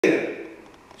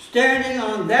standing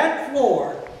on that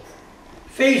floor,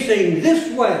 facing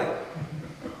this way,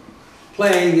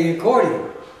 playing the accordion.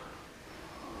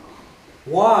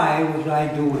 Why was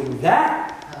I doing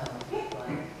that?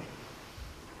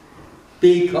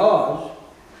 Because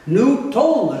Newt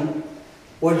Tolman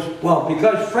was, well,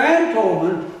 because Fran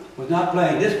Tolman was not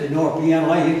playing this nor piano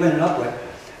like he's playing it upright.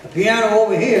 The piano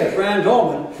over here, Fran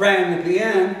Tolman, Fran the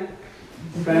piano,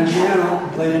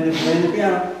 playing the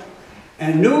piano.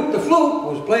 And Newt the flute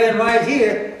was playing right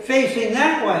here, facing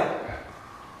that way,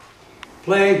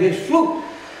 playing his flute.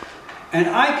 And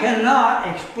I cannot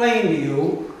explain to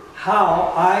you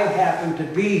how I happened to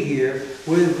be here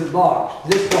with the box,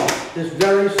 this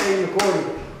very same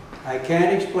accordion. I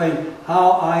can't explain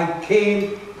how I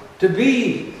came to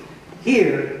be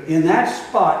here in that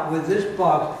spot with this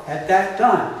box at that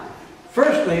time.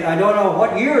 Firstly, I don't know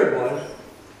what year it was.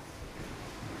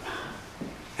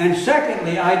 And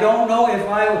secondly, I don't know if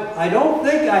I don't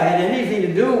think I had anything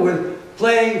to do with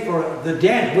playing for the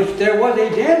dance, which there was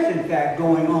a dance, in fact,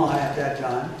 going on at that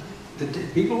time.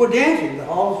 People were dancing, the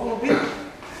hall was full of people.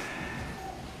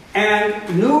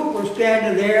 And Newt was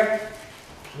standing there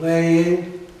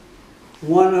playing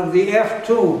one of the F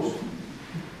tunes,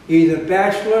 either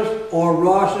Bachelor's or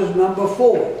Ross's number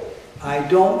 4. I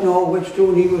don't know which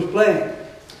tune he was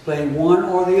playing one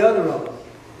or the other of them.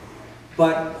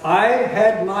 But I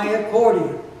had my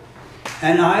accordion,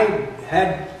 and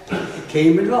it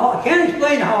came into the hall. I can't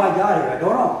explain how I got here, I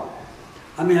don't know.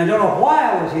 I mean, I don't know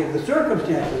why I was here, the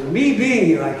circumstances of me being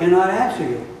here, I cannot answer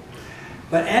you.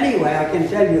 But anyway, I can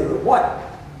tell you the what.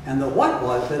 And the what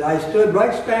was that I stood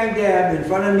right spang dab in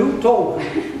front of Newt Tolman,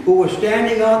 who was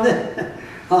standing on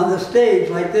the stage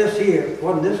like this here. It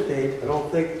wasn't this stage, I don't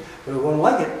think, but it wasn't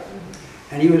like it.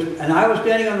 And I was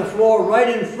standing on the floor right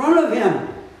in front of him.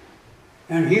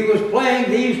 And he was playing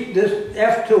this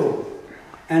F tune.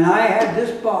 And I had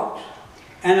this box.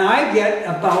 And I get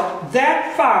about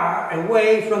that far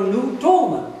away from Newt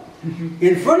Tolman,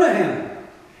 in front of him,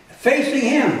 facing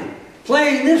him,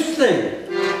 playing this thing.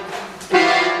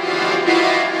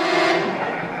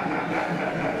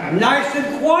 Nice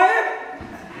and quiet?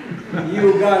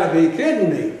 You gotta be kidding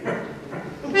me.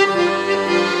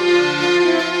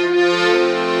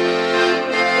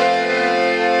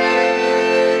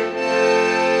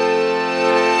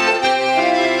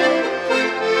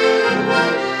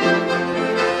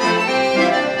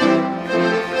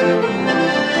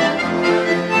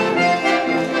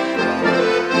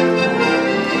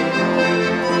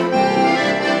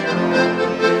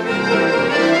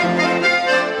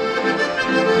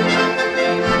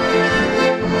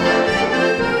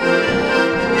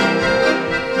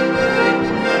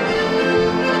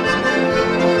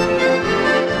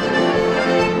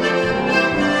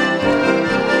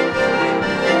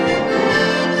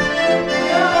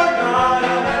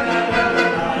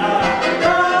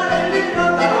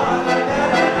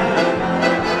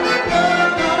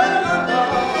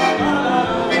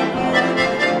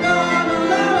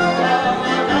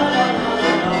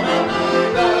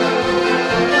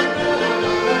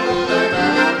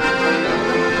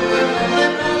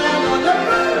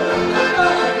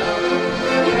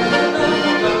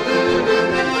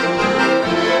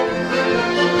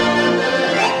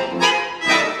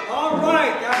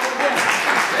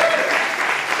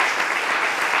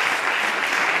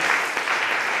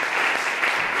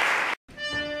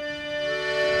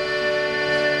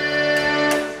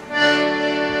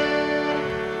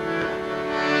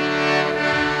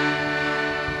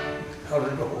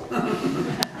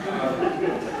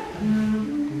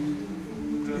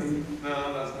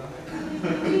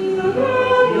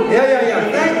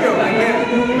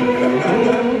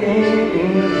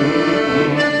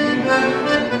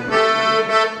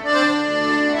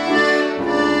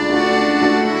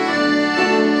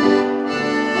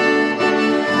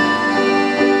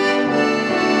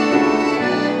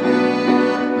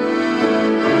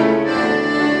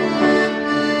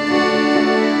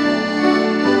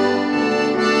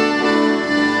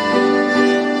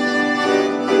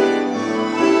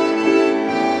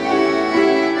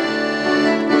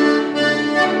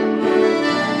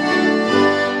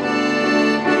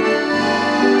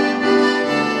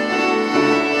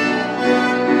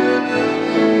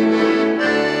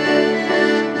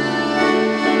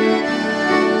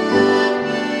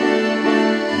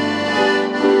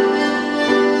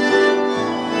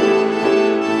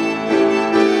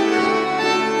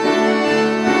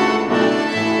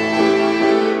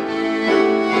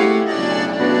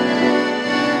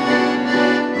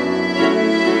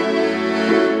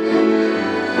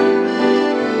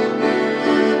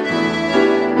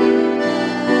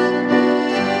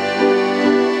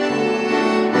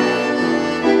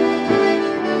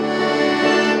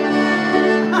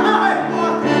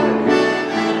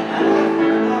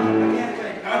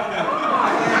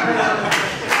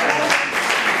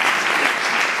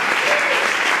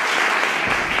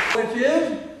 which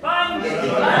is? Find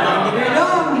it. Find it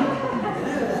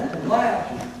done. Laugh.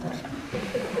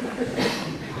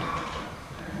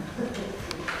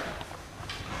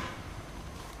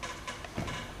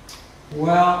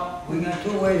 Well, we got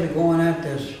two ways of going at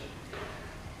this.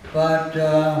 But,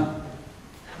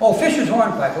 oh, Fisher's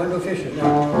hornpipe. We'll do Fisher's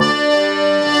now.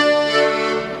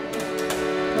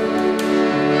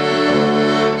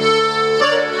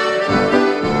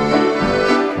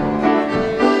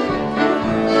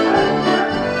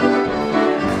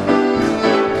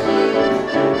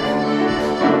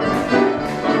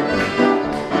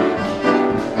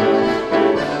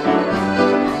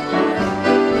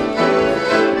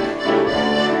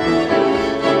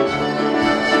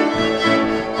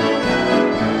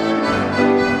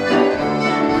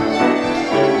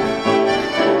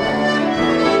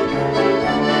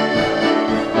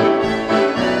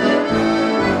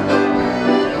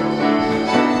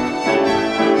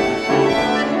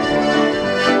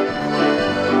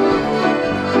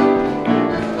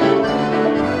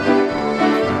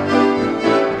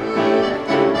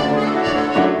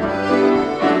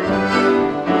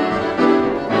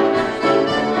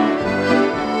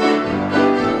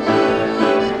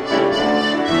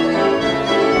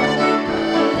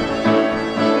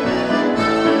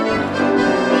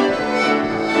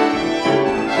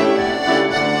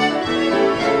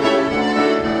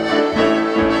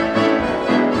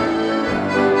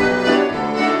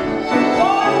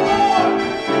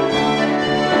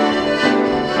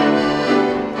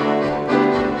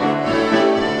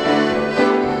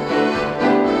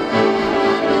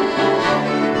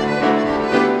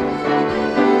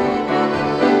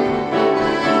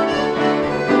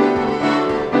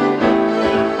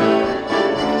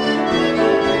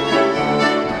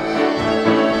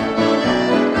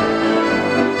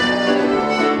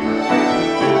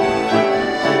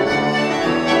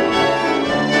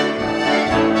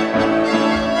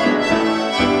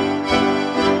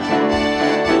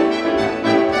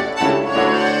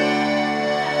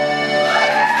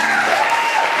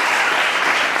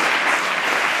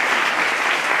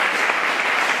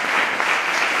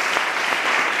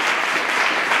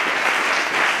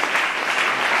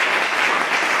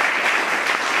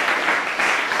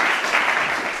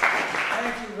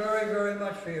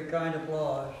 For your kind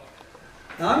applause.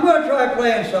 Now I'm going to try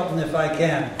playing something if I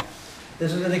can.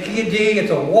 This is in the key of D,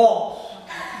 it's a waltz.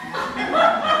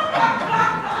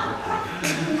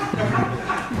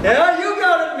 Yeah, you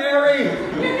got it, Mary.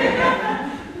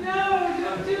 No,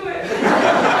 don't do it.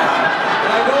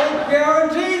 I don't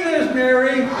guarantee this,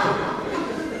 Mary.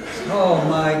 Oh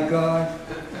my God.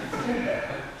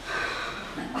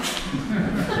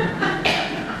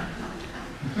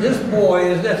 This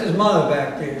boy that's his mother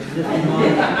back there. This is mom.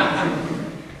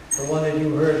 The one that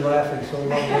you heard laughing so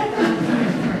lovely.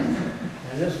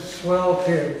 And this swell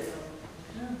kid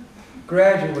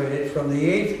graduated from the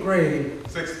 8th grade.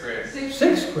 6th grade.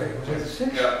 6th grade? Was it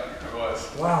 6th? Yeah, it was.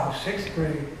 Wow, 6th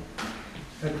grade.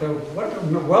 At the, what,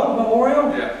 Weld Memorial?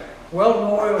 Yeah. Weld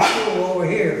Memorial School over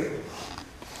here.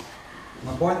 Am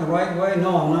I pointing the right way?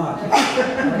 No, I'm not.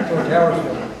 I'm towards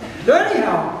Harrisville. So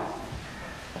anyhow,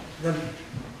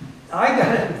 I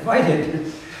got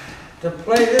invited to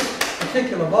play this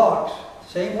particular box,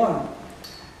 same one,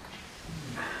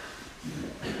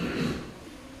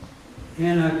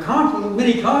 in a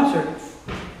mini concert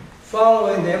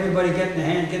following everybody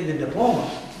getting the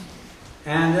diploma.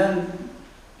 And then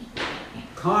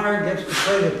Connor gets to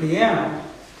play the piano,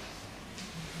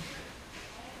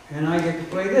 and I get to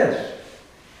play this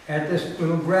at this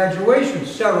little graduation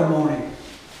ceremony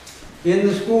in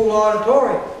the school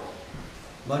auditorium.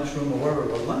 Lunchroom or wherever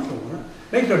it was, lunchroom, huh?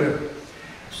 Makes no difference.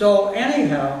 So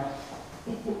anyhow,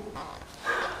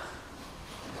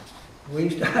 we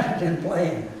started in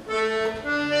playing.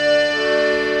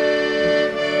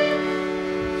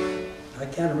 I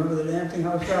can't remember the damn thing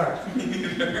how it starts.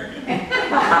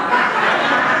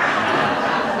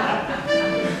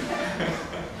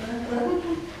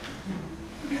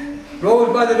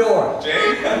 Rose by the door.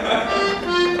 Jane?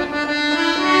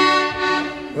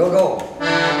 We'll go.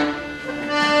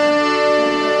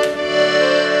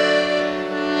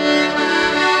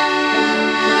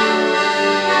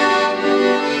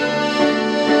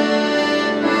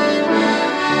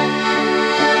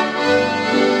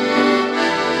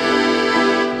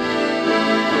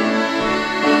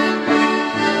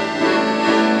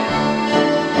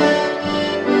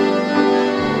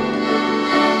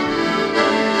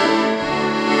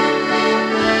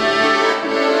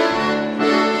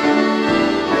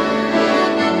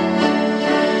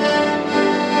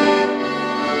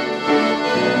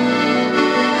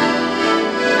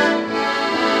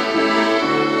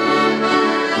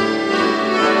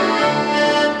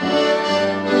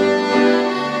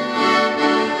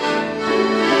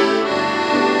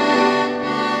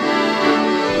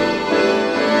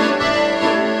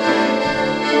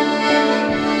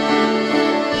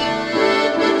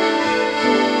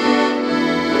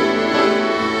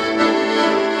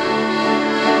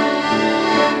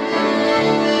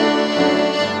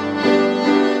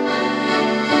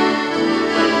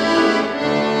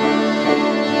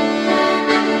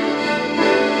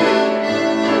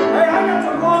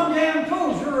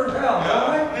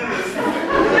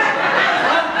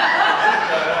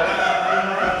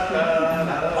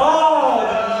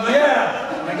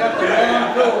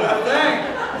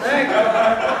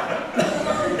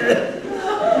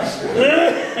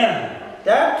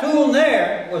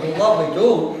 was a lovely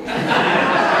tune. Which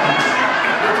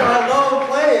I love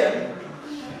playing.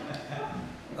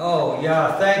 Oh,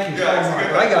 yeah, thank you so much.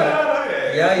 I got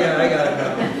it. Yeah, I got it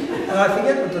now. And I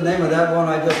forget what the name of that one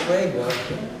I just played was.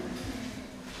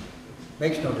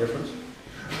 Makes no difference.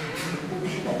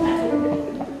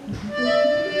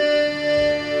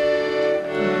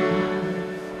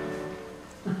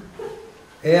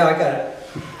 Yeah, I got it.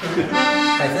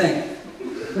 I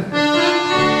think.